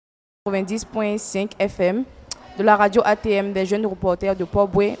90.5 FM de la radio ATM des jeunes reporters de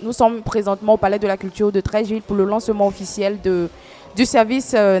Port-Boué. Nous sommes présentement au Palais de la Culture de Treichville pour le lancement officiel du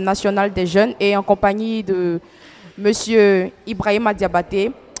service national des jeunes et en compagnie de Monsieur Ibrahima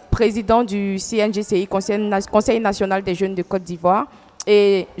Diabate, président du CNGCI, Conseil national des jeunes de Côte d'Ivoire.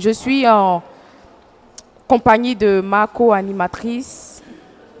 Et je suis en compagnie de ma co-animatrice,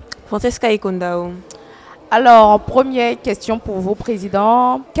 Francesca Ikondao. Alors, première question pour vous,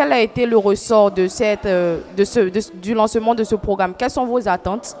 Président. Quel a été le ressort du lancement de ce programme? Quelles sont vos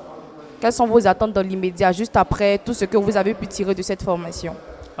attentes? Quelles sont vos attentes dans l'immédiat, juste après tout ce que vous avez pu tirer de cette formation?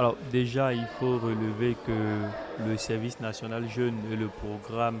 Alors, déjà, il faut relever que le service national jeune et le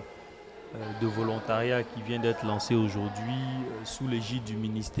programme de volontariat qui vient d'être lancé aujourd'hui sous l'égide du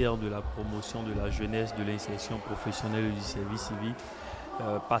ministère de la promotion de la jeunesse, de l'insertion professionnelle et du service civique,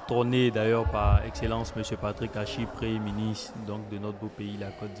 patronné d'ailleurs par Excellence M. Patrick Hachi, Premier ministre donc, de notre beau pays,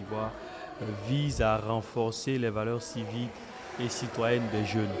 la Côte d'Ivoire, vise à renforcer les valeurs civiques et citoyennes des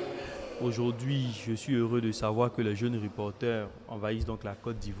jeunes. Aujourd'hui, je suis heureux de savoir que les jeunes reporters envahissent donc la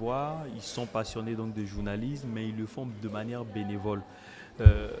Côte d'Ivoire. Ils sont passionnés donc de journalisme, mais ils le font de manière bénévole.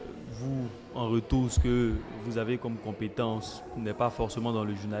 Vous, en retour, ce que vous avez comme compétence n'est pas forcément dans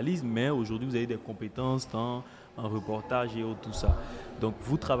le journalisme, mais aujourd'hui, vous avez des compétences en reportage et tout ça. Donc,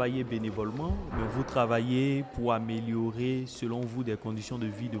 vous travaillez bénévolement, mais vous travaillez pour améliorer, selon vous, des conditions de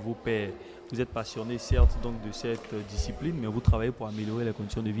vie de vos pairs. Vous êtes passionné, certes, donc, de cette discipline, mais vous travaillez pour améliorer les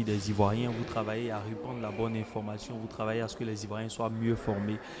conditions de vie des Ivoiriens. Vous travaillez à répandre la bonne information. Vous travaillez à ce que les Ivoiriens soient mieux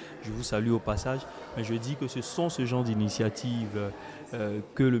formés. Je vous salue au passage. Mais je dis que ce sont ce genre d'initiatives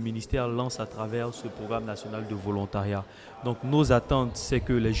que le ministère lance à travers ce programme national de volontariat. Donc, nos attentes, c'est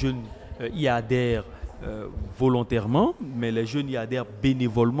que les jeunes y adhèrent volontairement, mais les jeunes y adhèrent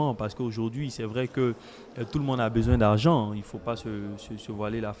bénévolement parce qu'aujourd'hui, c'est vrai que tout le monde a besoin d'argent, il ne faut pas se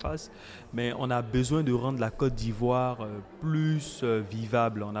voiler la face, mais on a besoin de rendre la Côte d'Ivoire plus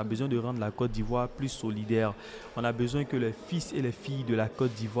vivable, on a besoin de rendre la Côte d'Ivoire plus solidaire, on a besoin que les fils et les filles de la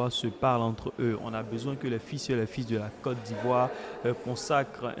Côte d'Ivoire se parlent entre eux, on a besoin que les fils et les filles de la Côte d'Ivoire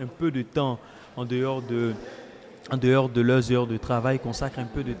consacrent un peu de temps en dehors de leurs heures de travail, consacrent un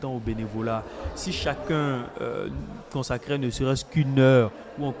peu de temps au bénévolat. Si chacun consacrait ne serait-ce qu'une heure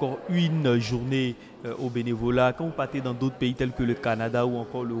ou encore une journée au bénévolat, quand vous partez dans d'autres pays tels que le Canada ou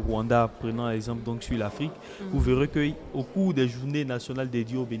encore le Rwanda, prenant l'exemple donc sur l'Afrique, vous verrez qu'au cours des journées nationales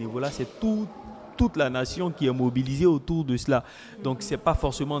dédiées au bénévolat, c'est toute la nation qui est mobilisée autour de cela. Donc, ce n'est pas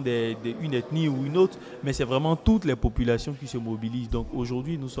forcément une ethnie ou une autre, mais c'est vraiment toutes les populations qui se mobilisent. Donc,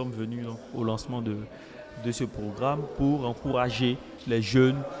 aujourd'hui, nous sommes venus au lancement de ce programme pour encourager les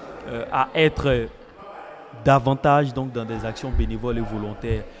jeunes à être davantage donc, dans des actions bénévoles et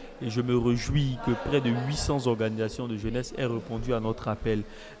volontaires. Et je me réjouis que près de 800 organisations de jeunesse aient répondu à notre appel.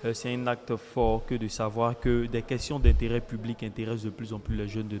 C'est un acte fort que de savoir que des questions d'intérêt public intéressent de plus en plus les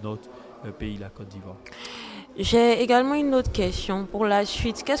jeunes de notre pays, la Côte d'Ivoire. J'ai également une autre question pour la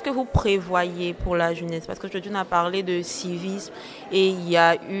suite. Qu'est-ce que vous prévoyez pour la jeunesse? Parce qu'aujourd'hui, on a parlé de civisme et il y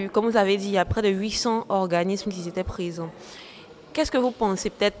a eu, comme vous avez dit, il y a près de 800 organismes qui étaient présents. Qu'est-ce que vous pensez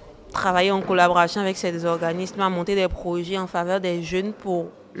peut-être travailler en collaboration avec ces organismes à monter des projets en faveur des jeunes pour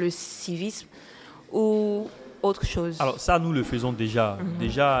le civisme ou autre chose? Alors ça, nous le faisons déjà.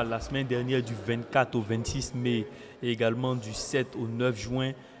 Déjà, la semaine dernière, du 24 au 26 mai et également du 7 au 9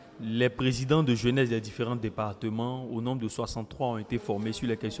 juin, les présidents de jeunesse des différents départements, au nombre de 63, ont été formés sur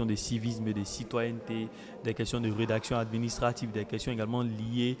les questions de civisme et de citoyenneté, des questions de rédaction administrative, des questions également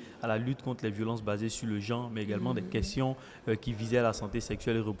liées à la lutte contre les violences basées sur le genre, mais également des questions qui visaient à la santé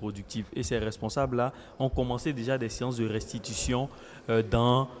sexuelle et reproductive. Et ces responsables-là ont commencé déjà des séances de restitution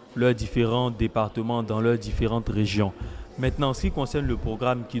dans leurs différents départements, dans leurs différentes régions. Maintenant, en ce qui concerne le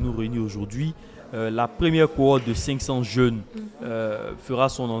programme qui nous réunit aujourd'hui, la première cohorte de 500 jeunes fera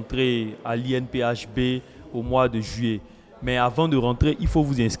son entrée à l'INPHB au mois de juillet. Mais avant de rentrer, il faut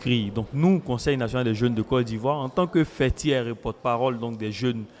vous inscrire. Donc nous, Conseil national des jeunes de Côte d'Ivoire, en tant que fêtière et porte-parole donc des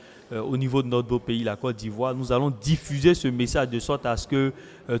jeunes au niveau de notre beau pays, la Côte d'Ivoire, nous allons diffuser ce message de sorte à ce que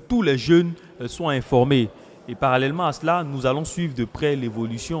tous les jeunes soient informés. Et parallèlement à cela, nous allons suivre de près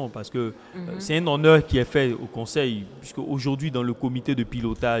l'évolution parce que c'est un honneur qui est fait au Conseil, puisque aujourd'hui, dans le comité de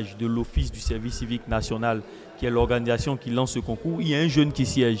pilotage de l'Office du service civique national, qui est l'organisation qui lance ce concours, il y a un jeune qui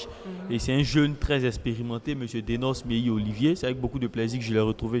siège. Et c'est un jeune très expérimenté, M. Denos Meilly-Olivier. C'est avec beaucoup de plaisir que je l'ai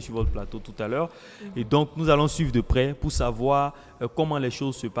retrouvé sur votre plateau tout à l'heure. Et donc, nous allons suivre de près pour savoir comment les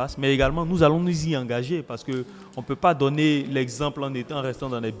choses se passent. Mais également, nous allons nous y engager parce qu'on ne peut pas donner l'exemple en restant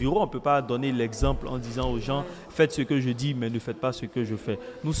dans les bureaux. On ne peut pas donner l'exemple en disant aux gens, faites ce que je dis, mais ne faites pas ce que je fais.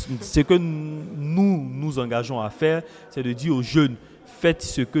 Ce que nous nous engageons à faire, c'est de dire aux jeunes, faites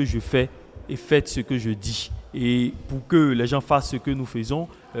ce que je fais et faites ce que je dis. Et pour que les gens fassent ce que nous faisons,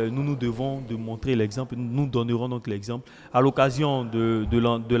 nous devons de montrer l'exemple. Nous donnerons donc l'exemple. À l'occasion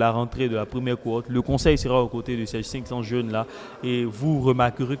de la rentrée de la première cohorte, le Conseil sera aux côtés de ces 500 jeunes-là. Et vous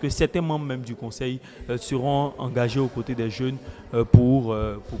remarquerez que certains membres même du Conseil seront engagés aux côtés des jeunes pour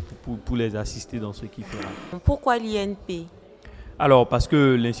les assister dans ce qu'ils feront. Pourquoi l'INP ? Alors, parce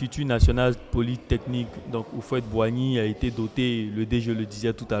que l'Institut national polytechnique, donc Houphouët-Boigny, a été doté, le DG le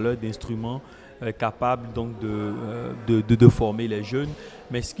disait tout à l'heure, d'instruments capables donc de former les jeunes.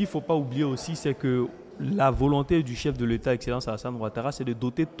 Mais ce qu'il ne faut pas oublier aussi, c'est que la volonté du chef de l'État, Excellence Alassane Ouattara, c'est de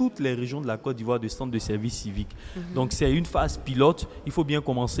doter toutes les régions de la Côte d'Ivoire de centres de services civiques. Donc c'est une phase pilote, il faut bien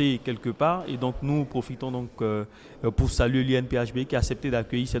commencer quelque part. Et donc nous profitons donc pour saluer l'INPHB qui a accepté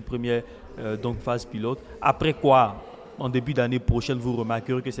d'accueillir cette première phase pilote. Après quoi, en début d'année prochaine, vous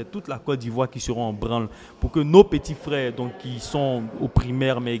remarquerez que c'est toute la Côte d'Ivoire qui sera en branle pour que nos petits frères, donc, qui sont au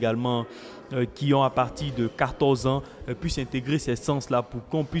primaire, mais également qui ont à partir de 14 ans, puissent intégrer ces sens-là pour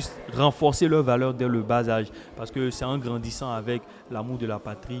qu'on puisse renforcer leurs valeurs dès le bas âge. Parce que c'est en grandissant avec l'amour de la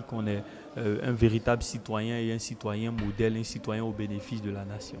patrie qu'on est un véritable citoyen et un citoyen modèle, un citoyen au bénéfice de la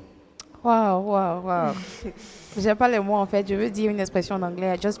nation. Wow. J'ai pas les mots en fait. Je veux dire une expression en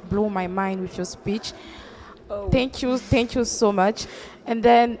anglais. I just blow my mind with your speech. Oh. Thank you so much. And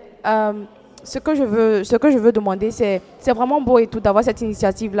then, ce que je veux demander, c'est vraiment beau et tout d'avoir cette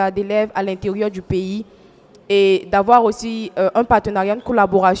initiative-là d'élèves à l'intérieur du pays et d'avoir aussi un partenariat, une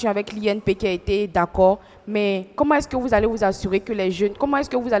collaboration avec l'INP qui a été d'accord. Mais comment est-ce que vous allez vous assurer que les jeunes, comment est-ce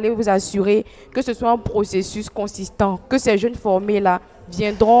que vous allez vous assurer que ce soit un processus consistant, que ces jeunes formés-là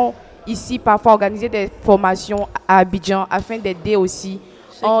viendront ici parfois organiser des formations à Abidjan afin d'aider aussi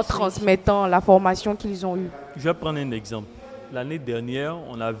en transmettant la formation qu'ils ont eue? Je vais prendre un exemple. L'année dernière,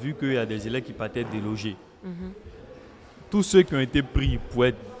 on a vu qu'il y a des élèves qui partaient délogés. Tous ceux qui ont été pris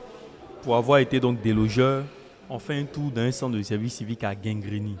pour avoir été donc délogeurs ont fait un tour dans un centre de service civique à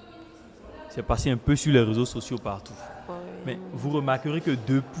Guingreni. C'est passé un peu sur les réseaux sociaux partout. Mais vous remarquerez que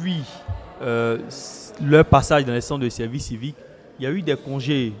depuis leur passage dans les centres de service civique, il y a eu des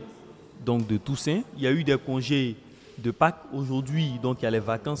congés donc, de Toussaint, il y a eu des congés de Pâques. Aujourd'hui, donc, il y a les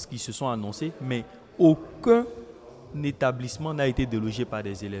vacances qui se sont annoncées, mais aucun établissement n'a été délogé par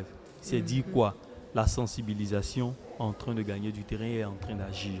des élèves. C'est dire quoi? La sensibilisation est en train de gagner du terrain et est en train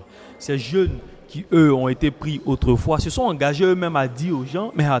d'agir. Ces jeunes qui, eux, ont été pris autrefois, se sont engagés eux-mêmes à dire aux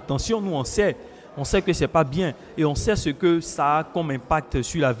gens, mais attention, nous on sait que ce n'est pas bien et on sait ce que ça a comme impact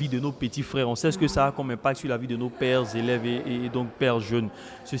sur la vie de nos petits frères, on sait ce que ça a comme impact sur la vie de nos pères élèves et donc pères jeunes.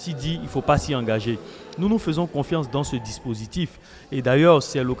 Ceci dit, il ne faut pas s'y engager. Nous faisons confiance dans ce dispositif et d'ailleurs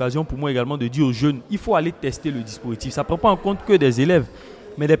c'est l'occasion pour moi également de dire aux jeunes, il faut aller tester le dispositif. Ça ne prend pas en compte que des élèves,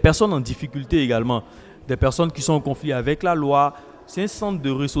 mais des personnes en difficulté également, des personnes qui sont en conflit avec la loi. C'est un centre de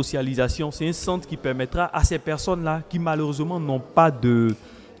resocialisation, c'est un centre qui permettra à ces personnes-là qui malheureusement n'ont pas de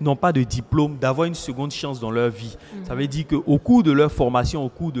diplôme, d'avoir une seconde chance dans leur vie. Ça veut dire qu'au cours de leur formation, au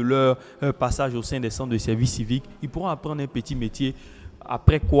cours de leur passage au sein des centres de service civique, ils pourront apprendre un petit métier,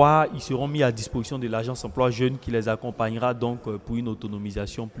 après quoi ils seront mis à disposition de l'agence emploi jeune qui les accompagnera donc pour une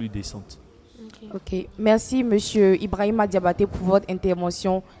autonomisation plus décente. Ok, merci Monsieur Ibrahima Diabate pour votre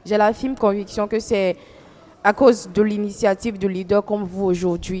intervention. J'ai la ferme conviction que c'est à cause de l'initiative de leaders comme vous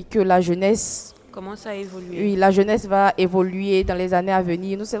aujourd'hui que la jeunesse commence à évoluer. Oui, la jeunesse va évoluer dans les années à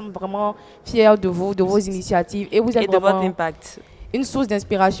venir. Nous sommes vraiment fiers de vous, de vos initiatives et vous êtes de votre impact. Une source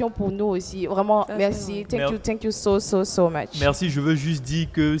d'inspiration pour nous aussi. Vraiment, merci. Thank you so much. Merci. Je veux juste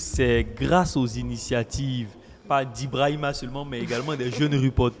dire que c'est grâce aux initiatives, pas d'Ibrahima seulement, mais également des jeunes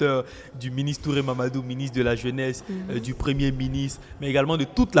reporters, du ministre Touré Mamadou, ministre de la Jeunesse, du Premier ministre, mais également de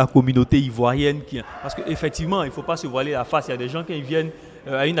toute la communauté ivoirienne. Parce qu'effectivement, il ne faut pas se voiler la face. Il y a des gens qui viennent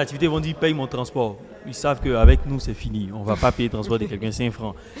à une activité, ils vont dire paye mon transport. Ils savent qu'avec nous, c'est fini. On ne va pas payer le transport de quelqu'un 5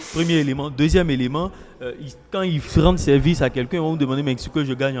 francs. Premier élément. Deuxième élément, quand ils rendent service à quelqu'un, ils vont me demander mais ce que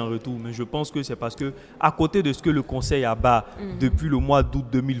je gagne en retour. Mais je pense que c'est parce que à côté de ce que le Conseil abat depuis le mois d'août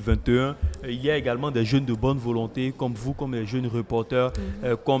 2021, il y a également des jeunes de bonne volonté, comme vous, comme les jeunes reporters,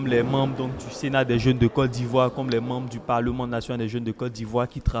 comme les membres donc, du Sénat des jeunes de Côte d'Ivoire, comme les membres du Parlement national des jeunes de Côte d'Ivoire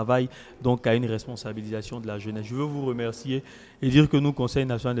qui travaillent donc à une responsabilisation de la jeunesse. Je veux vous remercier et dire que nous, Conseil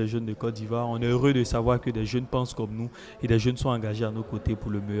national des jeunes de Côte d'Ivoire, on est heureux de savoir que des jeunes pensent comme nous et des jeunes sont engagés à nos côtés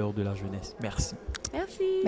pour le meilleur de la jeunesse. Merci. Merci.